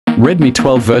Redmi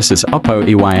 12 versus Oppo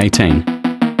A18.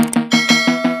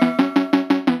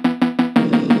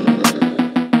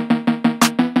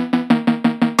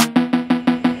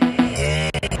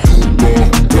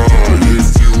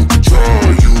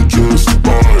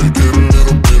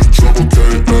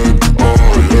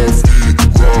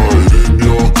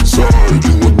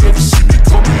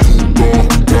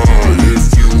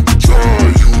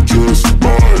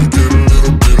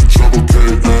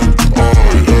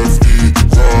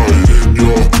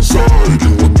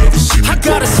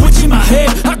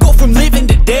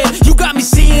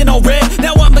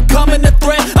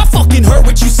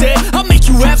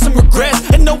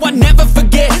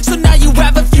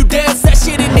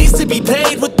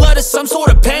 Some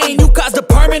sort of pain, you caused a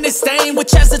permanent stain,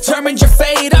 which has determined your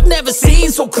fate. I've never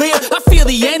seen so clear, I feel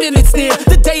the end and it's near.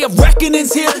 The day of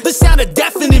reckoning's here, the sound of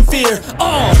deafening fear.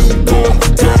 You don't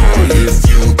die if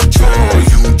you try,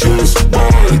 you just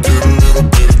might get a little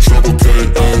bit of trouble,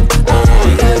 K-N-I-F-E,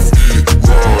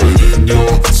 right in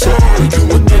your side, you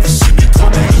will never see me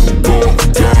coming. You don't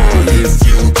die if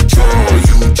you try,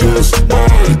 you just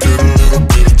might get a little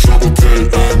bit of trouble,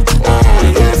 K-N-I-F-E,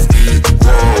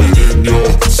 right in your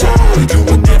side, you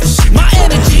will never see me. My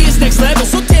energy is next level,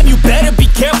 so damn you better be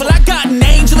careful. I got an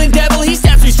angel and devil, he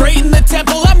stabs me straight in the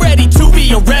temple. I'm ready to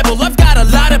be a rebel, I've got a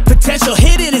lot of potential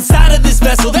hidden inside of this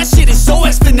vessel. That shit is so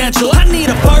exponential. I need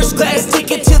a first class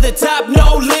ticket to the top,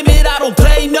 no limit. I don't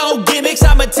play no gimmicks,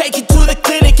 I'ma take you to the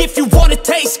clinic. If you want a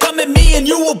taste, come at me and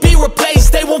you will be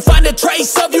replaced. They won't find a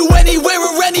trace of you anywhere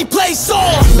or any place. You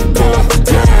don't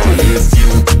die if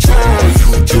you try,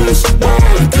 you just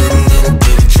might get a little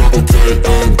bit of trouble,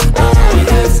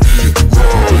 K-N-I-F-E,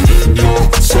 right in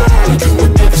your side, you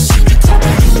will never see me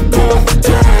coming. You don't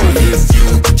die if you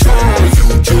try, you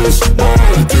just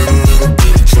might get a little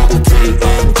bit of trouble,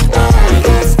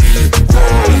 K-N-I-F-E,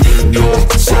 right in your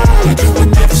side, you will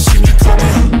never see me coming.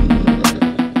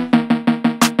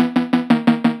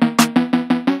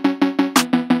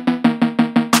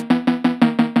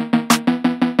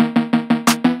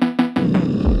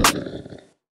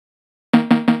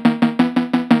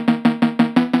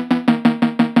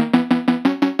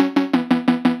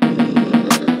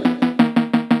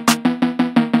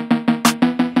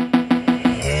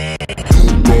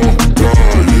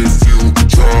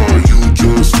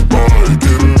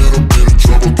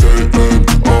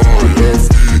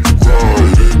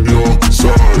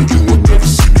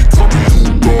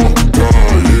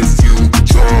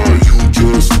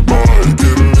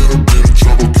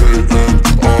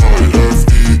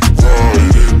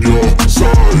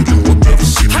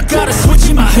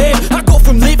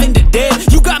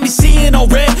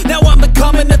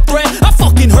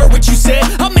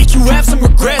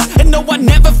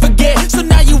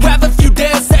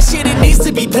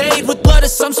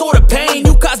 Some sort of pain,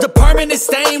 you caused a permanent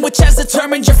stain, which has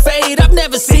determined your fate. I've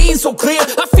never seen so clear,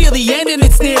 I feel the end and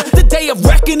it's near. The day of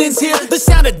reckoning's here, the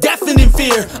sound of deafening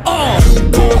fear.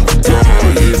 You don't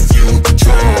die if you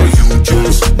try, you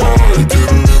just might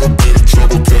get a little bit of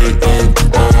trouble,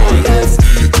 K-N-I-F-E,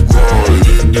 right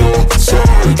in your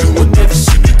side, you will never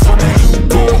see me coming. You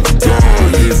don't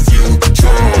die if you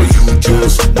try, you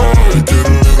just might get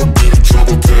a little bit of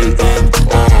trouble,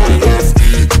 K-N-I-F-E,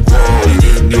 right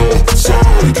in your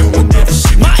side, you will never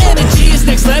see me. My energy is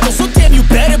next level, so damn you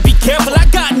better be careful. I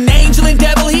got an angel and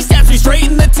devil, he stabs me straight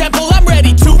in the temple. I'm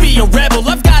ready to be a rebel,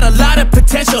 I've got a lot of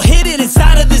potential hidden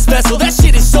inside of this vessel. That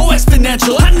shit is so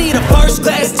exponential. I need a first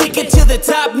class ticket to the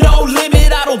top, no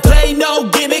limit. I don't play no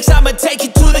gimmicks, I'ma take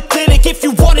you to the clinic. If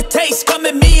you want a taste, come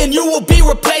at me and you will be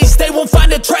replaced. They won't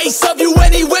find a trace of you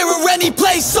anywhere or any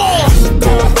place. You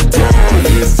don't die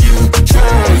if you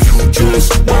try, you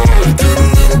just might get a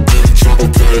little bit of trouble,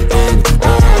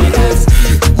 K-N-I-F-E,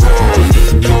 right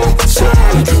in your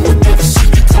side, you will never see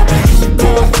me coming. You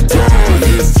don't die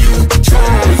if you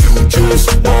try, you just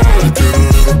might get a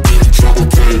little bit of trouble,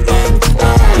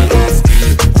 K-N-I-F-E,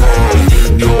 right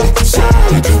in your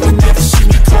side, you will never see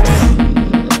me coming.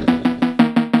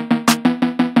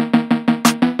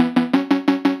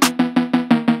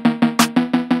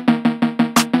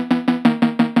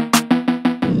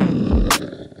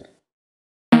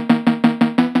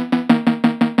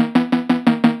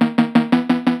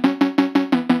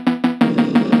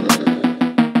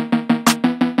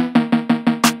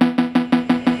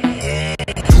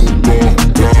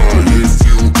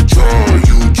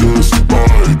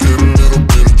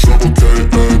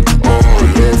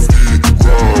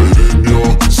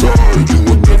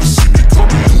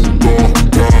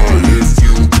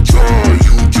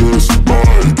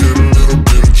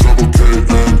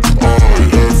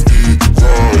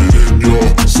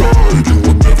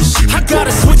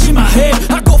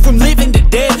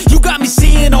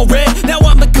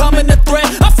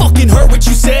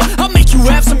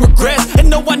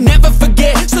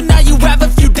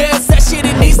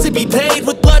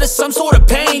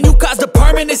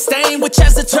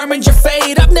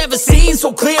 fade, I've never seen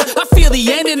so clear. I feel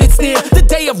the end and it's near, the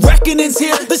day of reckoning's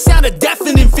here, the sound of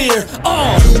deafening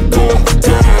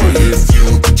fear.